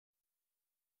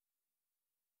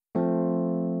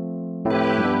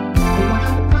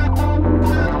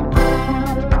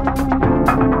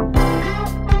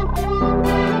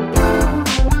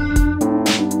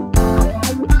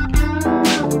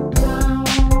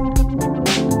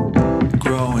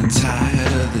Growing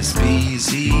tired of this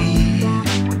beezy,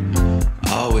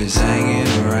 always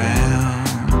hanging around.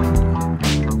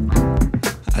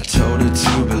 I told her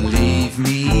to believe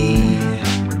me,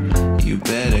 you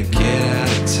better get out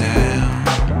of town.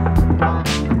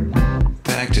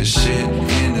 Packed her shit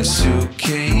in a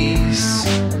suitcase,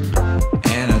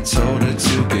 and I told her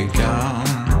to get gone.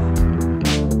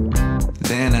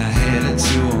 Then I headed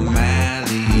to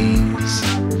O'Malley's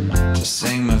to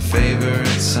sing my favorite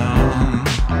song.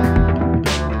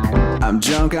 I'm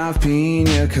drunk off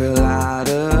Pina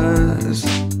Coladas,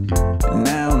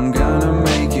 now I'm gonna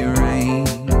make it rain.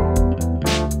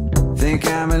 Think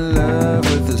I'm in love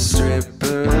with a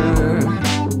stripper,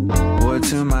 word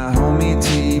to my homie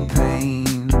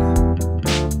T-Pain.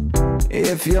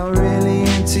 If you're really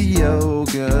into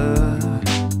yoga,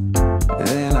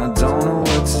 then I don't know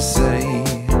what to say.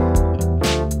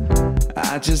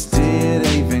 I just did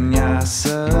a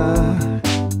vinyasa,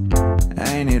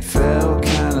 and it felt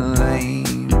kinda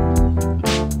lame.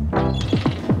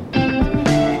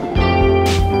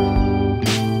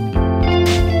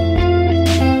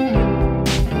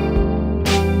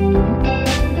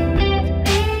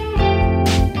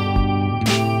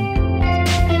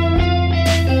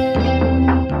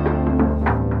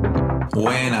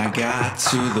 When I got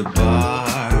to the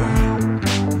bar,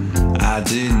 I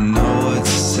didn't know what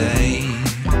to say.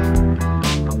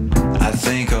 I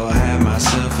think I'll have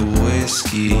myself a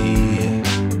whiskey,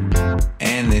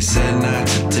 and they said not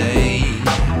today.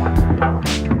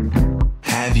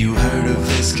 Have you heard of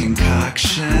this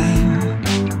concoction?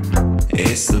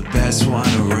 It's the best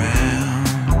one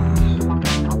around.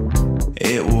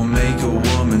 It will make a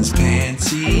woman's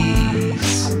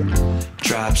panties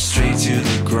drop straight to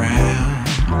the ground.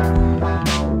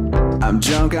 I'm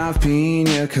drunk off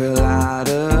Pina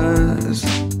Coladas,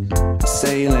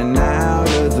 sailing out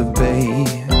of the bay.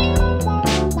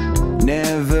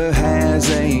 Never has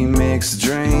a mixed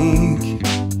drink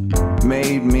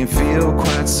made me feel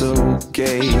quite so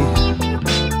gay.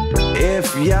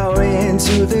 If you're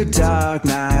into the dark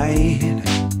night,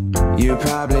 you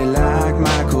probably like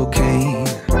my cocaine.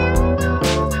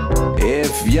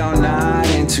 If you're not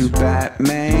into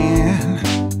Batman,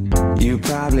 you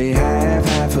probably have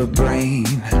half a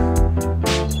brain.